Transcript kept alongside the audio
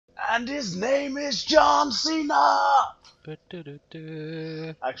And his name is John Cena!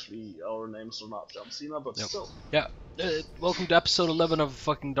 Actually, our names are not John Cena, but still. Yeah. Welcome to episode 11 of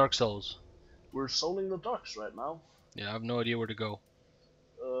fucking Dark Souls. We're souling the darks right now. Yeah, I have no idea where to go.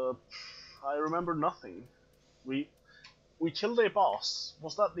 I remember nothing. We killed a boss.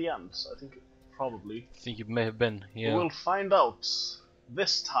 Was that the end? I think probably. I think it may have been, yeah. We'll find out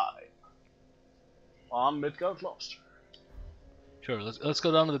this time on Midgard Lobster. Sure, let's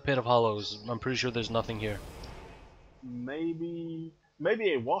go down to the Pit of Hollows. I'm pretty sure there's nothing here. Maybe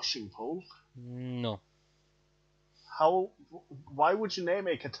a washing pole. No. Why would you name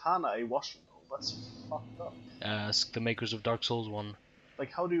a katana a washing pole? That's fucked up. Ask the makers of Dark Souls 1.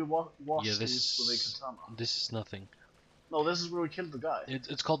 Like, how do you wash these with a katana? This is nothing. No, this is where we killed the guy.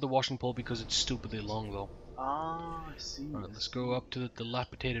 It's called the washing pole because it's stupidly long, though. Ah, I see. Alright, let's go up to the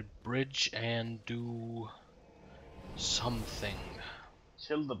dilapidated bridge and do something.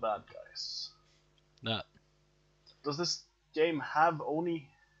 Kill the bad guys. That. Does this game have Oni?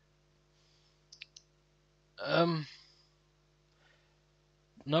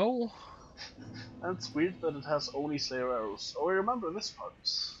 No. And it's weird that it has Oni Slayer arrows. Oh, I remember this part.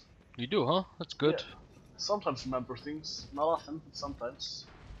 You do, huh? That's good. Yeah. Sometimes remember things. Not often, but sometimes.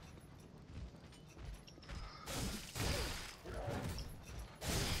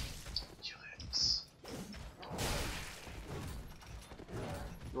 Kill it.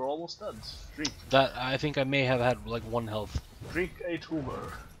 You're almost dead. Drink. That, I think I may have had like 1 health. Drink a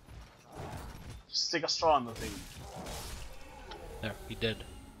tumor. Stick a straw in the thing. There, he did.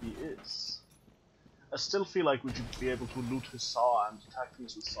 He is. I still feel like we should be able to loot his saw and attack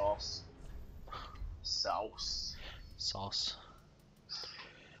things with sauce. Sauce.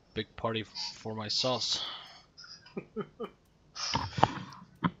 Big party for my sauce. Wait,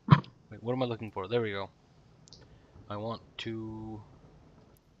 what am I looking for? There we go. I want to...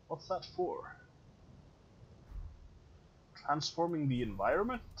 What's that for? Transforming the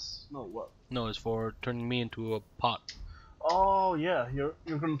environment? No, what? No, it's for turning me into a pot. Oh yeah, you're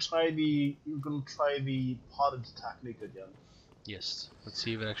gonna try the potted technique again. Yes. Let's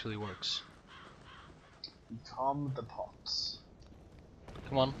see if it actually works. Become the pots.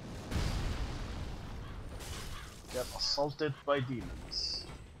 Come on. Get assaulted by demons.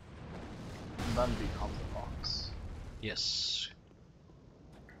 And then become the pots. Yes.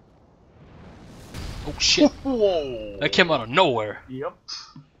 Oh shit! Whoa! That came out of nowhere. Yep.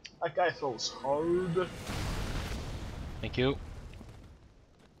 That guy throws hard. Thank you.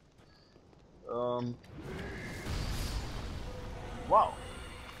 Wow.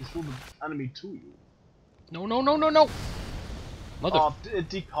 He threw the enemy to you. No! Mother. Oh, it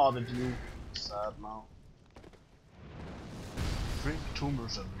decarded you. Sad now. Drink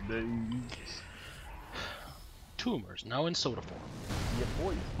tumors and days. Tumors now in soda form. Yeah,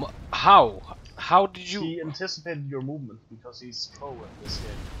 boy. How? How did you? He anticipated your movement because he's pro in this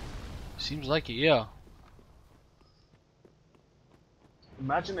game. Seems like it, yeah.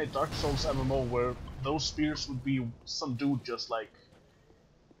 Imagine a Dark Souls MMO where those spears would be some dude just like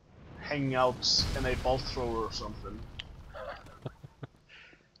hanging out in a bolt thrower or something.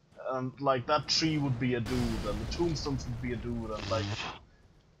 And like that tree would be a dude, and the tombstones would be a dude, and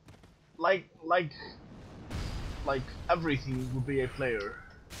like everything would be a player.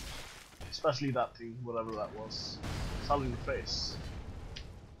 Especially that thing, whatever that was. Fell in the face.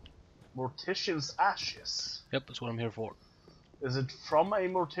 Mortician's ashes. Yep, that's what I'm here for. Is it from a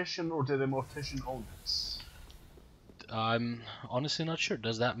mortician, or did a mortician own it? I'm honestly not sure.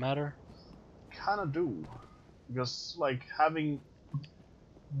 Does that matter? Kinda do. Because, like, having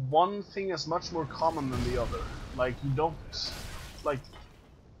one thing is much more common than the other. Like, you don't... Like,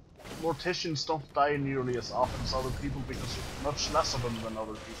 morticians don't die nearly as often as other people because there's much less of them than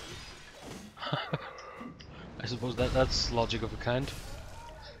other people. I suppose that's logic of a kind.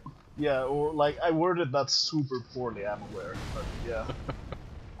 Yeah, or like I worded that super poorly, I'm aware, but yeah.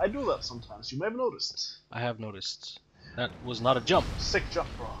 I do that sometimes, you may have noticed. I have noticed. That was not a jump. Sick jump,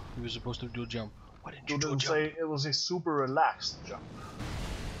 bro. You were supposed to do a jump. Why didn't you You do a didn't jump? say it was a super relaxed jump.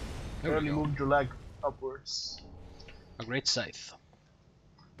 There we Barely go. moved your leg upwards. A great scythe.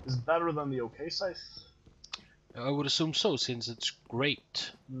 Is it better than the OK scythe? I would assume so, since it's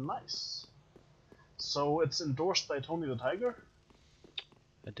great. Nice. So it's endorsed by Tony the Tiger?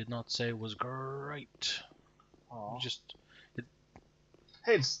 I did not say it was great. Aww. Just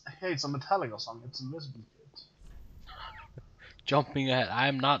Hey, it's a metallic or something. It's invisible. jumping ahead. I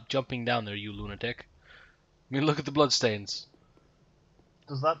am not jumping down there, you lunatic. I mean, look at the bloodstains.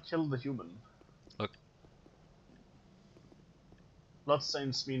 Does that kill the human? Look.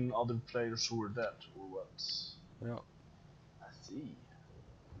 Bloodstains mean other players who were dead, or what? Yeah. I see.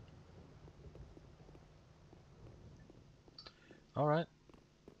 Alright.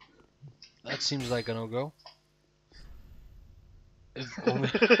 That seems like a no-go. If only...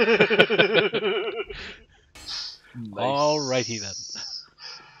 Alrighty then.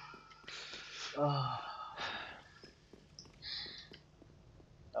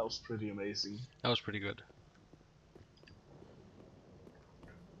 That was pretty amazing. That was pretty good.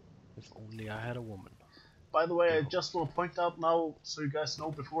 If only I had a woman. By the way, I just want to point out now, so you guys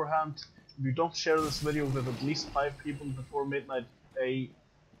know beforehand, if you don't share this video with at least 5 people before midnight, a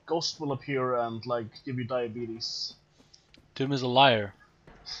ghost will appear and, like, give you diabetes. Tim is a liar.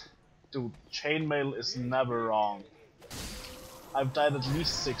 Dude, chainmail is never wrong. I've died at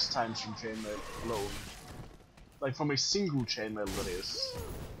least 6 times from chainmail alone. Like, from a single chainmail, that is.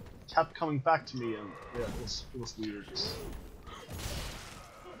 Kept coming back to me, and yeah, it was weird.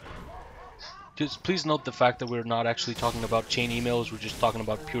 Just please note the fact that we're not actually talking about chain emails, we're just talking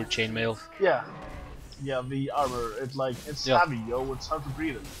about pure chainmail. Yeah. Yeah, the armor, it's heavy, yo, it's hard to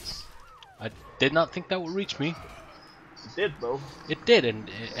breathe in it. I did not think that would reach me. It did, though. It did, and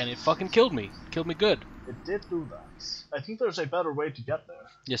it fucking killed me. Killed me good. It did do that. I think there's a better way to get there.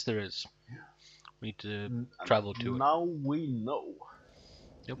 Yes, there is. We need to travel to it. Now we know.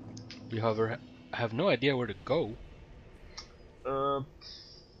 Yep. We, however, have no idea where to go.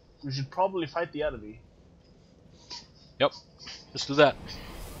 We should probably fight the enemy. Yep. Let's do that.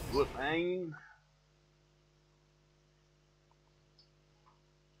 Good, man.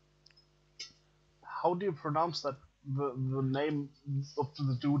 How do you pronounce that? The name of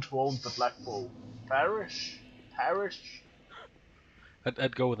the dude who owned the black bow? Farish? Parish?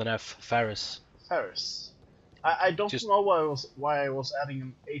 I'd go with an F. Faris. Faris. I don't know why I was adding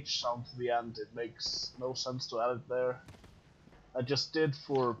an H sound to the end. It makes no sense to add it there. I just did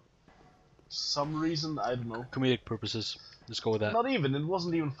for some reason, I don't know. Comedic purposes. Let's go with that. Not even, it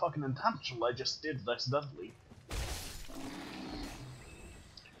wasn't even fucking intentional, I just did it accidentally.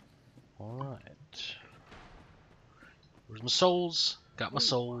 Alright. Where's my souls? Got my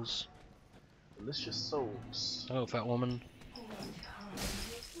souls. Delicious souls. Oh, fat woman.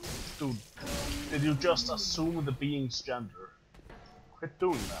 Dude, did you just assume the being's gender? Quit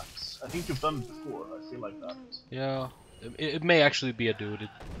doing that. I think you've done it before, I feel like that. Yeah. It may actually be a dude.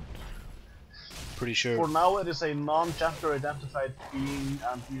 Pretty sure. For now, it is a non-gender identified being,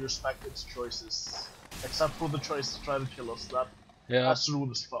 and we respect its choices. Except for the choice to try to kill us. That's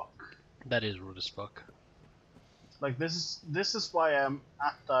rude as fuck. That is rude as fuck. Like, this is why I'm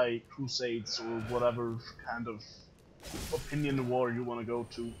anti-crusades or whatever kind of opinion war you want to go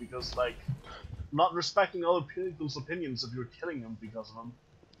to, because, like, not respecting other people's opinions if you're killing them because of them.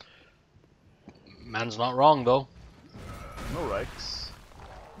 Man's not wrong, though. No, right?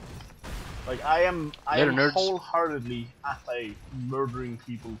 Like, I am wholeheartedly anti-murdering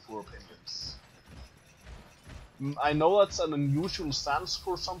people for opinions. I know that's an unusual stance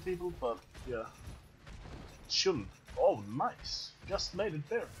for some people, but yeah. Shouldn't. Oh, nice. Just made it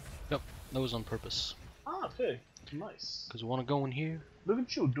there. Yep, that was on purpose. Ah, okay. Nice. Because we want to go in here. Look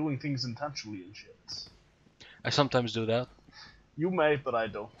at you doing things intentionally and shit. I sometimes do that. You may, but I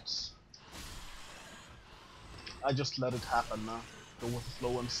don't. I just let it happen now. Go with the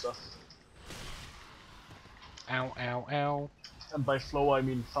flow and stuff. Ow, ow, ow. And by flow I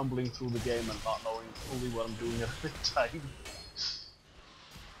mean fumbling through the game and not knowing fully what I'm doing at the time.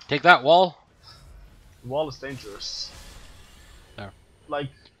 Take that, wall! The wall is dangerous. There. Like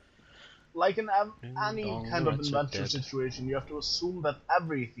in any kind of adventure situation, you have to assume that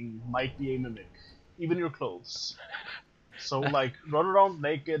everything might be a mimic. Even your clothes. So like, run around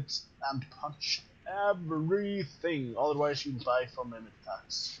naked and punch everything, otherwise you'll die from mimic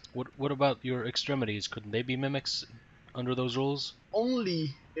attacks. What about your extremities? Couldn't they be mimics under those rules?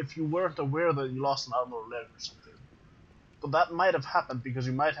 Only if you weren't aware that you lost an arm or leg or something. But that might have happened because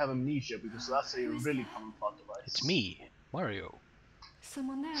you might have amnesia, because that's a really common plot device. It's me, Mario.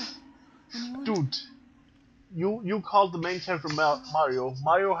 Someone there? Anyone? Dude, you called the main character Mario.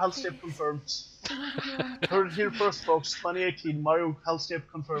 Mario health tape confirmed. Heard it here first, folks. 2018, Mario health tape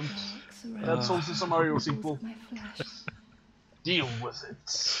confirmed. That's also some Mario sequel. Deal with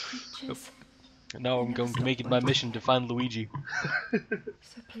it. Now I'm going to make it my mission to find Luigi.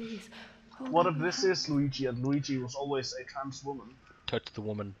 So please, what if this is Luigi and Luigi was always a trans woman? Touch the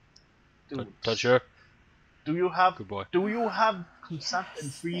woman. Dude, touch her. Do you have Good boy. Do you have consent in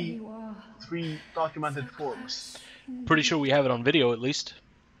three documented forms? Pretty sure we have it on video at least.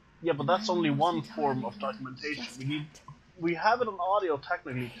 Yeah, but that's only one form of documentation. We have it on audio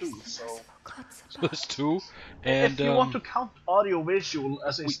technically too, so there's two. And if you want to count audio visual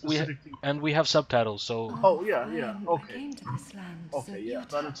as a specific thing. And we have subtitles, so oh yeah, okay. I came to this land, okay, yeah,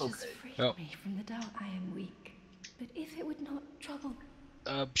 then it's okay. Yep. From the doubt I am weak. But if it would not trouble...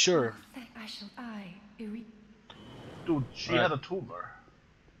 Sure. Dude, she Right. had a tumor.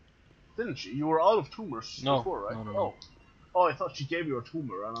 Didn't she? You were out of tumors No, before, right? no. Oh. Oh, I thought she gave you a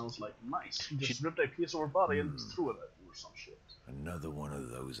tumor, and I was like, nice. She just She- ripped a piece of her body and threw it at you or some shit. Another one of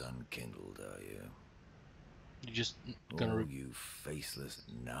those unkindled, are you? You just gonna Oh, repeat you faceless,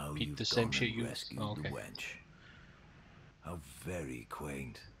 now the you've same gone shit and you... rescued Oh, the okay. wench. How very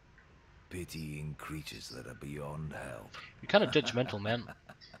quaint. Pitying creatures that are beyond help. You're kind of judgmental, man.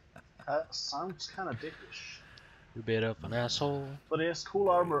 Sounds kinda dickish. You're a bit of an asshole. But he has cool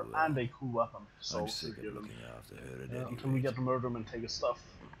armor well. and a cool weapon, so I'm sick of forgive him. looking after her at Yeah, any Until we rate. get to murder him and take his stuff.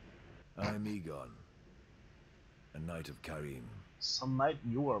 I'm Egon, a knight of Karim. Some night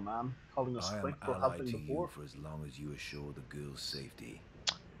you are, man. Calling us I am quick for allied helping to before. you for as long as you assure the girl's safety.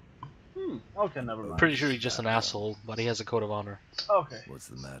 Okay, never mind. Pretty sure he's just an asshole, but he has a code of honor. Okay, What's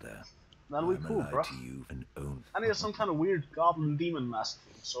the matter? then we I'm cool, allied bro. to you and own. And he has some kind of weird goblin demon mask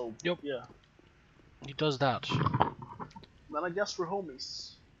thing, so Yep. yeah. He does that. Then I guess we're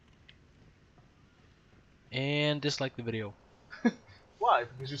homies. And dislike the video. Why?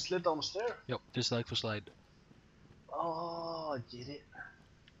 Because you slid down the stair? Yep, dislike the slide. Oh, I get it.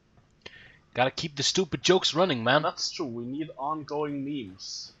 Gotta keep the stupid jokes running, man. That's true, we need ongoing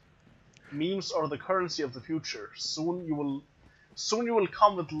memes. Memes are the currency of the future. Soon you will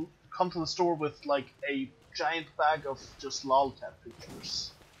come to the store with like a giant bag of just lolcat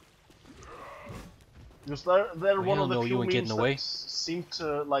pictures. Because they're one hell of the no, you few ain't getting memes away. that seem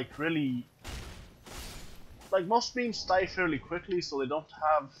to like really... Like most memes die fairly quickly, so they don't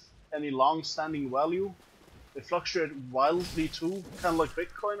have any long-standing value. They fluctuate wildly too, kind of like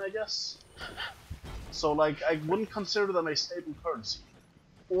Bitcoin, I guess. So like, I wouldn't consider them a stable currency.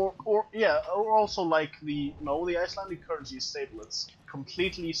 Or also like the Icelandic currency is stable. It's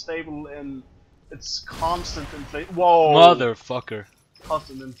completely stable in its constant inflation. Whoa! Motherfucker.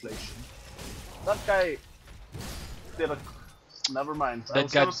 Constant inflation. That guy did a... Never mind. I That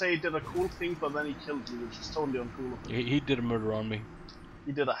was guy- gonna say he did a cool thing, but then he killed you, which is totally uncool of him. He did a murder on me.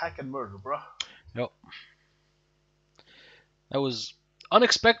 He did a hack and murder, bruh. Yep. That was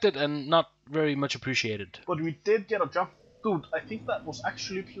unexpected and not very much appreciated. But we did get a jump. Dude, I think that was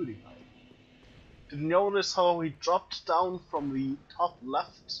actually PewDiePie. Did you notice how he dropped down from the top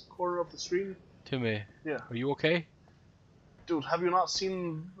left corner of the screen? Timmy, Yeah. are you okay? Dude, have you not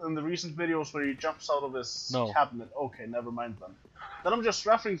seen in the recent videos where he jumps out of his No. cabinet? Okay, never mind then. Then I'm just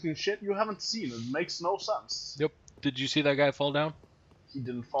referencing shit you haven't seen. It makes no sense. Yep. Did you see that guy fall down? He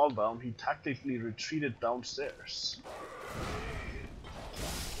didn't fall down. He tactically retreated downstairs.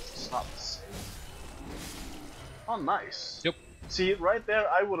 It's not the same. Oh, nice. Yep. See, right there,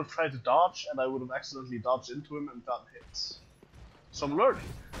 I would have tried to dodge, and I would have accidentally dodged into him and gotten hit. So I'm learning.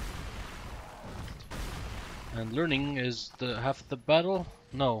 And learning is the half the battle?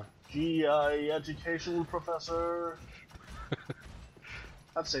 No. GI educational professor.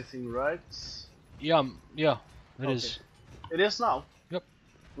 That's a thing, right? Yeah, it Okay. is. It is now. Yep.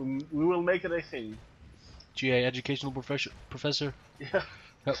 We will make it a thing. GA educational professor. Yeah.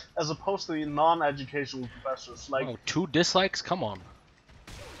 Yep. As opposed to the non-educational professors, like, Oh, 2 dislikes? Come on.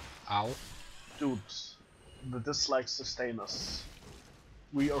 Ow. dude, the dislikes sustain us.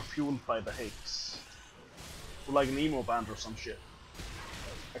 We are fueled by the hates. We're like an emo band or some shit.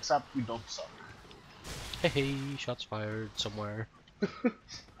 Except we don't suck. Hey, shots fired somewhere.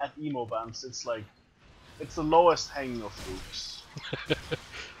 At emo bands, it's like, it's the lowest hanging of fruits.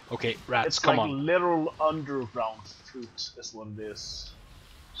 Okay, rats, It's come like on. literal underground fruit is what it is.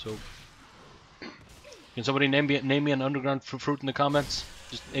 So, can somebody name me an underground fruit in the comments?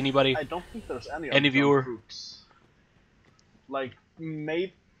 Just anybody? I don't think there's any Any underground viewer? fruits. Like,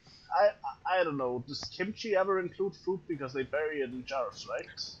 I don't know, does kimchi ever include fruit because they bury it in jars, right?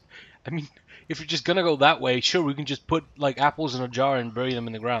 I mean, if you're just gonna go that way, sure, we can just put like apples in a jar and bury them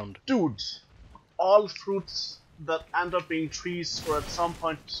in the ground. Dude, all fruits that end up being trees or at some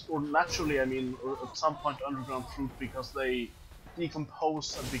point, or naturally I mean, or at some point underground fruit because they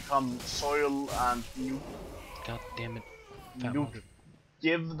decompose and become soil and God damn it. Fat nu- mother-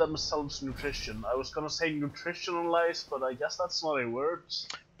 give themselves nutrition. I was gonna say nutritionalize, but I guess that's not a word.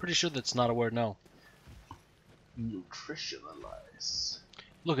 Pretty sure that's not a word now. Nutritionalize.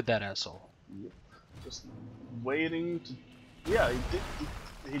 Look at that asshole. Yep. Just waiting to... Yeah,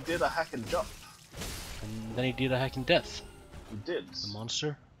 he did a hack and jump. And then he did a hacking death. He did. The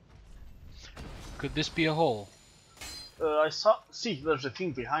monster. Could this be a hole? I saw... See, there's a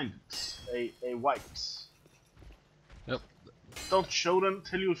thing behind it. A white. Yep. Don't show them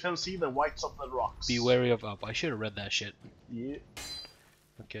till you can see the whites of the rocks. Be wary of up. I should have read that shit. Yeah.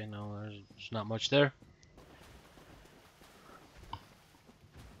 Okay, no, there's not much there.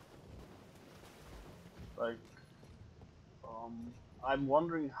 Like, I'm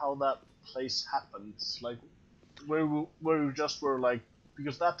wondering how that place happened. Like, where we just were like,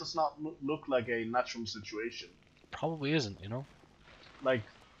 because that does not look like a natural situation. Probably isn't, you know? Like,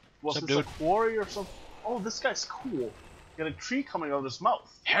 was What's up, this a dude? quarry or something? Oh, this guy's cool. Got a tree coming out of his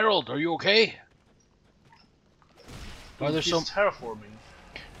mouth. Harold, are you okay? Why Dude, there's he's some terraforming.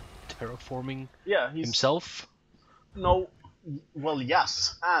 terraforming Yeah, he's himself? no. Well,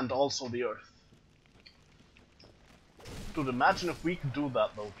 yes, and also the Earth. Dude, imagine if we could do that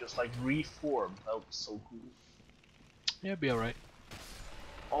though, just like reform. That would be so cool. Yeah, be alright.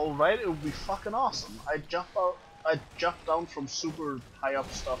 Alright, it would be fucking awesome. I'd jump down from super high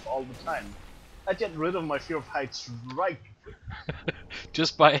up stuff all the time. I'd get rid of my fear of heights right.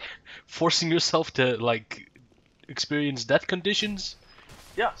 Just by forcing yourself to, like, experience death conditions?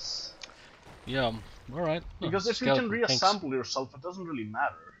 Yes. Yeah, alright. Because if you can reassemble yourself, it doesn't really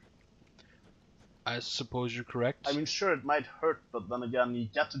matter. I suppose you're correct. I mean, sure, it might hurt, but then again, you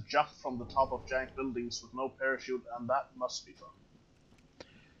get to jump from the top of giant buildings with no parachute, and that must be fun.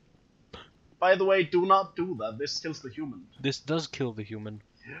 By the way, do not do that. This kills the human. This does kill the human.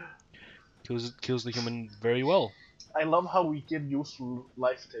 Kills the human very well. I love how we give useful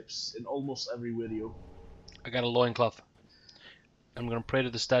life tips in almost every video. I got a loincloth. I'm gonna pray to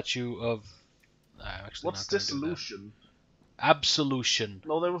the statue of... I'm actually What's not gonna do that. dissolution? Absolution.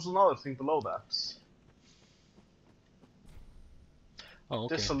 No, there was another thing below that. Oh,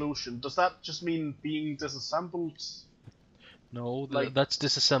 okay. Dissolution. Does that just mean being disassembled? No, Like- that's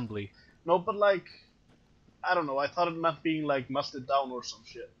disassembly. No, but like, I don't know, I thought it meant being like melted down or some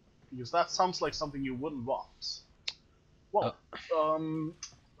shit. Because that sounds like something you wouldn't want. Well,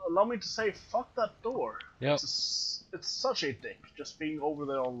 allow me to say, fuck that door. Yep. It's such a dick, just being over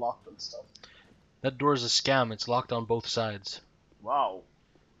there all locked and stuff. That door is a scam. It's locked on both sides. Wow.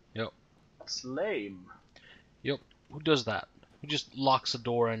 Yep. That's lame. Yep. Who does that? Who just locks a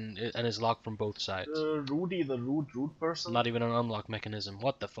door and is locked from both sides? Rudy, the rude person? Not even an unlock mechanism.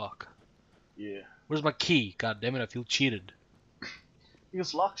 What the fuck? Yeah. Where's my key? God damn it! I feel cheated.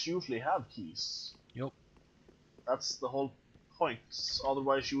 Because locks usually have keys. Yep. That's the whole point.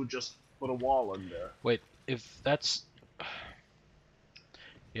 Otherwise you would just put a wall in there. Wait, if that's...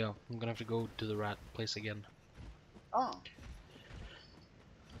 Yeah, I'm gonna have to go to the rat place again. Ah.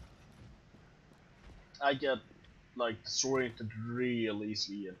 I get, like, disoriented real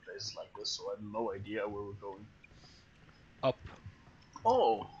easily in places like this, so I have no idea where we're going. Up.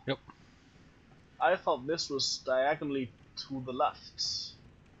 Oh! Yep. I thought this was diagonally to the left.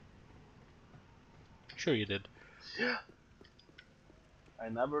 Sure you did. I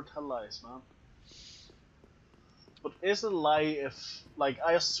never tell lies, man. But is it a lie if, like,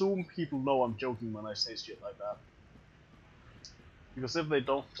 I assume people know I'm joking when I say shit like that. Because if they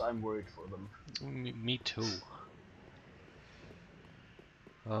don't, I'm worried for them. Me too.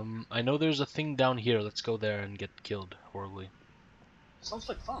 I know there's a thing down here. Let's go there and get killed horribly. Sounds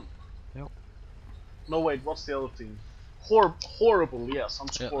like fun. Yep. No, wait, what's the other thing? Horrible, yeah,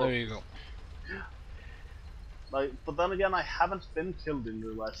 sounds Yeah, horrible. there you go. Like, but then again, I haven't been killed in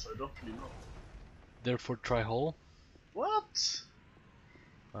real life, so I don't really know. Therefore, try hole. What?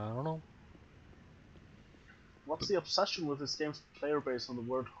 I don't know. What's the obsession with this game's player base on the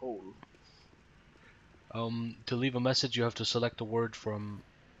word hole? To leave a message, you have to select a word from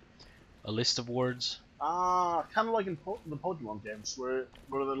a list of words. Ah, kind of like in the Pokemon games, where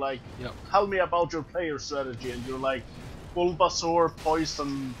they're like, Yep. tell me about your player strategy, and you're like, Bulbasaur,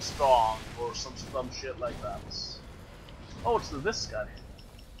 Poison, Strong, or some shit like that. Oh, it's this guy.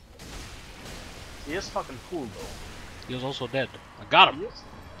 He is fucking cool, though. He was also dead. I got him. He is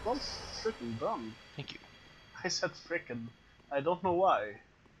well freaking dumb. Thank you. I said frickin'. I don't know why.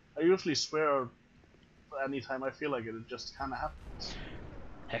 I usually swear anytime I feel like it, it just kinda happens.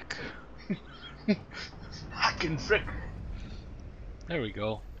 Heck. Hacking frick! There we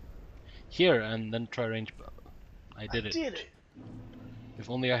go. Here, and then try range. I did it. Did it! If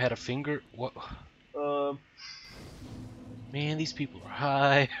only I had a finger. What? Uh, Man, these people are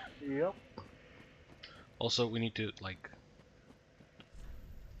high. yep. Also, we need to, like,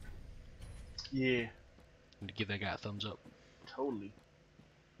 Yeah, need to give that guy a thumbs up. totally.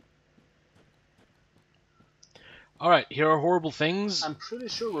 Alright, here are horrible things. I'm pretty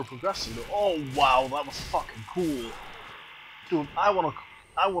sure we're progressing though. Oh wow, that was fucking cool. Dude, I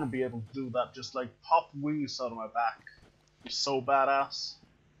wanna be able to do that, just like pop wings out of my back. Be so badass.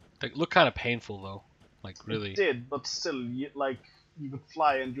 They look kind of painful, though. Like, really. It did, but still, you could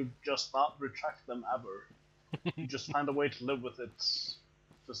fly and you'd just not retract them ever. You just find a way to live with it,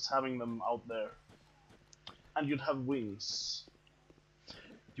 just having them out there. And you'd have wings.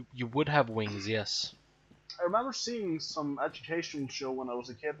 You would have wings, yes. I remember seeing some educational show when I was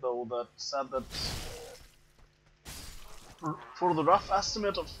a kid though that said that for the rough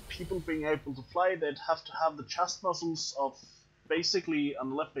estimate of people being able to fly, they'd have to have the chest muscles of basically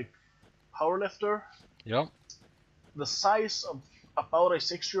an Olympic powerlifter. Yeah. The size of about a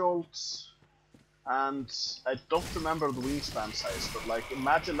 6-year-old, and I don't remember the wingspan size, but like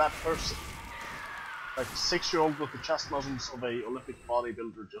imagine that person. Like a 6-year-old with the chest muscles of a Olympic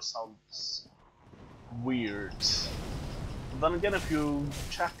bodybuilder just sounds weird. But then again, if you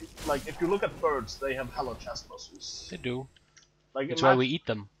check, like if you look at birds, they have hella chest muscles. They do. Like That's why we eat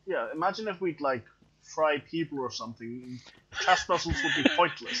them. Yeah, imagine if we'd like fry people or something. Chest muscles would be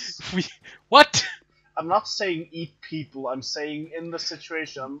pointless. What? I'm not saying eat people. I'm saying in the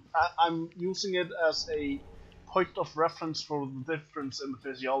situation, I'm using it as a point of reference for the difference in the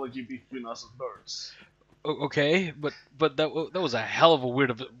physiology between us and birds. Okay, but that was a hell of a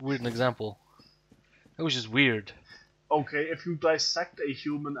weird example. That was just weird. Okay, if you dissect a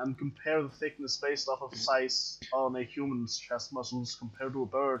human and compare the thickness based off of size on a human's chest muscles compared to a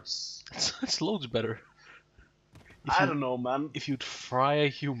bird's, It's loads better. I don't know, man. If you'd fry a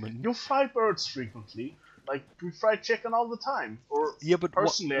human. You fry birds frequently. Like, we fry chicken all the time. Or, Yeah, but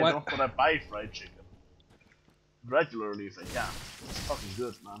personally, I don't, but I buy fried chicken. Regularly if I can. It's fucking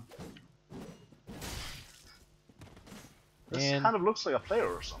good, man. This kind of looks like a player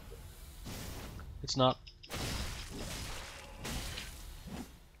or something. It's not.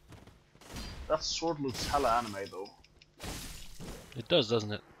 That sword looks hella anime though. It does,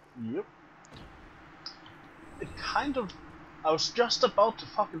 doesn't it? Yep. It kind of... I was just about to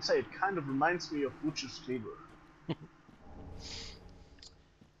fucking say, it kind of reminds me of Butcher's Cleaver.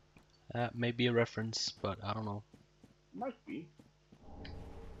 That may be a reference, but I don't know. Might be.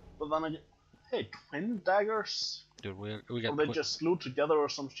 But then again... Hey, twin daggers? Dude, we got... Are they just glued together or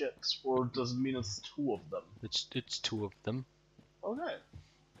some shit? Or does it mean it's 2 of them? It's 2 of them. Okay.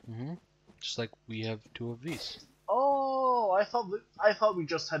 Just like we have 2 of these. Oh, I thought we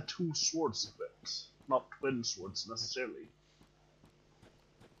just had 2 swords equipped, not twin swords necessarily.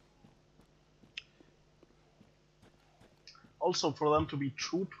 Also, for them to be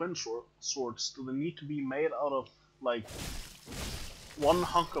true twin swords, do they need to be made out of like 1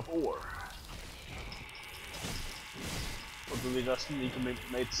 hunk of ore, or do they just need to be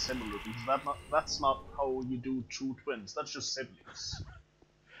made similar? Because that's not how you do true twins. That's just siblings.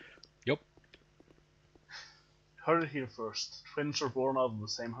 Yep. Heard it here first. Twins are born out of the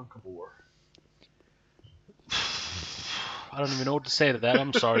same hunk of ore. I don't even know what to say to that.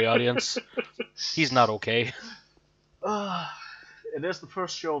 I'm sorry, audience. He's not okay. It is the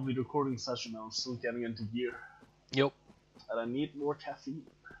first show of the recording session now. I'm still getting into gear. Yep. And I need more caffeine.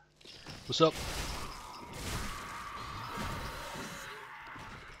 What's up?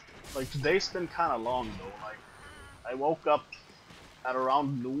 Like, today's been kinda long though. Like, I woke up at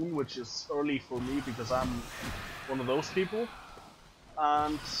around noon, which is early for me because I'm one of those people.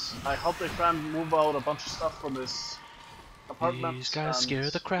 And I helped a friend move out a bunch of stuff from his apartment. These guys scare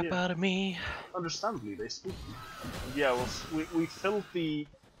the crap out of me. Understandably, they spook me. And yeah, we filled the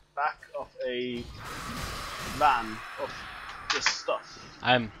back of a van of this stuff.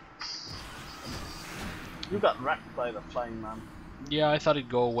 You got wrecked by the flying man. Yeah, I thought he'd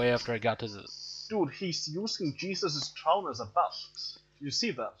go away after I got to the... Dude, he's using Jesus' crown as a belt. You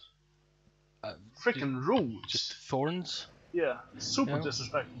see that? Freaking rude. Just thorns? Yeah, super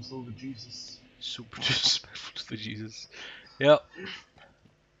disrespectful to Jesus. Super disrespectful to the Jesus. Yep.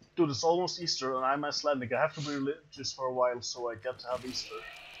 Dude, it's almost Easter and I'm Icelandic. I have to be religious for a while so I get to have Easter.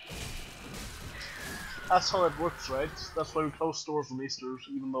 That's how it works, right? That's why we close stores on Easter,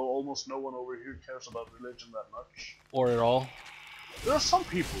 even though almost no one over here cares about religion that much. Or at all. There are some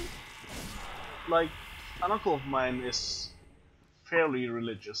people. Like, an uncle of mine is fairly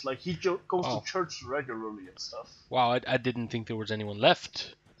religious. Like, he goes to church regularly and stuff. Wow, I didn't think there was anyone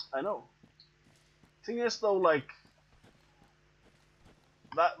left. I know. Thing is, though, like,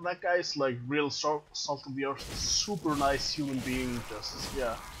 that guy's like real salt of the earth, super nice human being. Just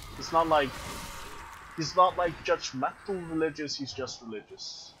he's not like judgmental religious. He's just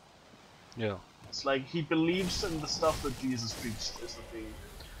religious. Yeah. It's like he believes in the stuff that Jesus preached. Is the thing.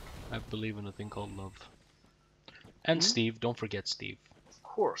 I believe in a thing called love. And Steve, don't forget Steve. Of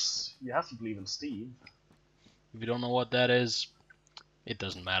course, you have to believe in Steve. If you don't know what that is, it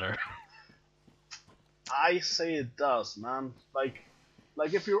doesn't matter. I say it does, man.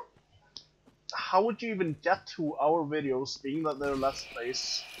 Like if you're... How would you even get to our videos, being that they're Let's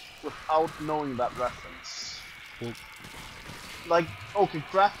Plays, without knowing that reference? Well, like, okay,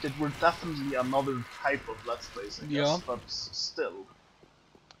 granted, we're definitely another type of Let's Plays, I guess, but still.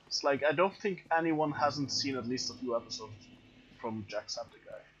 It's like, I don't think anyone hasn't seen at least a few episodes from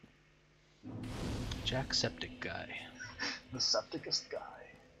Jacksepticeye. Jacksepticeye. The septicest guy.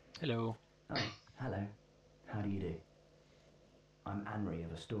 Hello. Oh, hello. How do you do? I'm Anri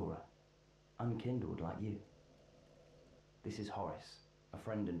of Astora, unkindled like you. This is Horace, a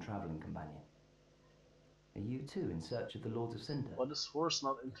friend and travelling companion. Are you too in search of the Lords of Cinder? Why does Horace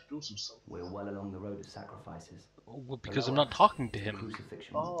not introduce himself? We're well along the road of sacrifices. Well, because I'm Below not us talking is to the him.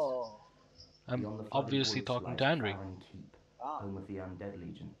 crucifixion. Oh. I'm Beyond the flooded obviously woods talking lies to Henry. Barren Keep, Ah. home of the Undead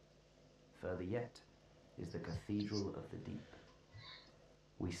Legion. Further yet is the Cathedral of the Deep.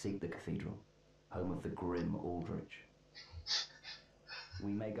 We seek the cathedral, home of the grim Aldrich.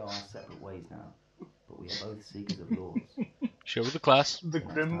 We may go our separate ways now, but we are both seekers of lords. Share with the class. The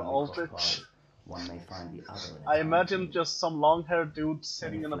next Grim time we cross Aldrich. paths, one may find the other in a I time imagine of need. just some long-haired dude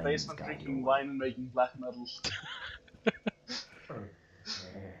sitting in a flames basement guide drinking your wine and making black metal.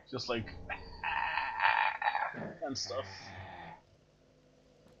 Just like... and stuff.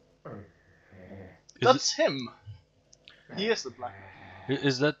 That's him! He is the black metal.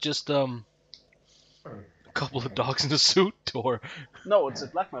 Is that just a couple of dogs in a suit, or? No, it's a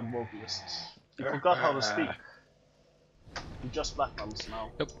black metal vocalist. He forgot how to speak. He just black metals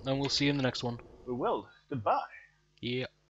now. Yep, and we'll see you in the next one. We will. Goodbye. Yeah.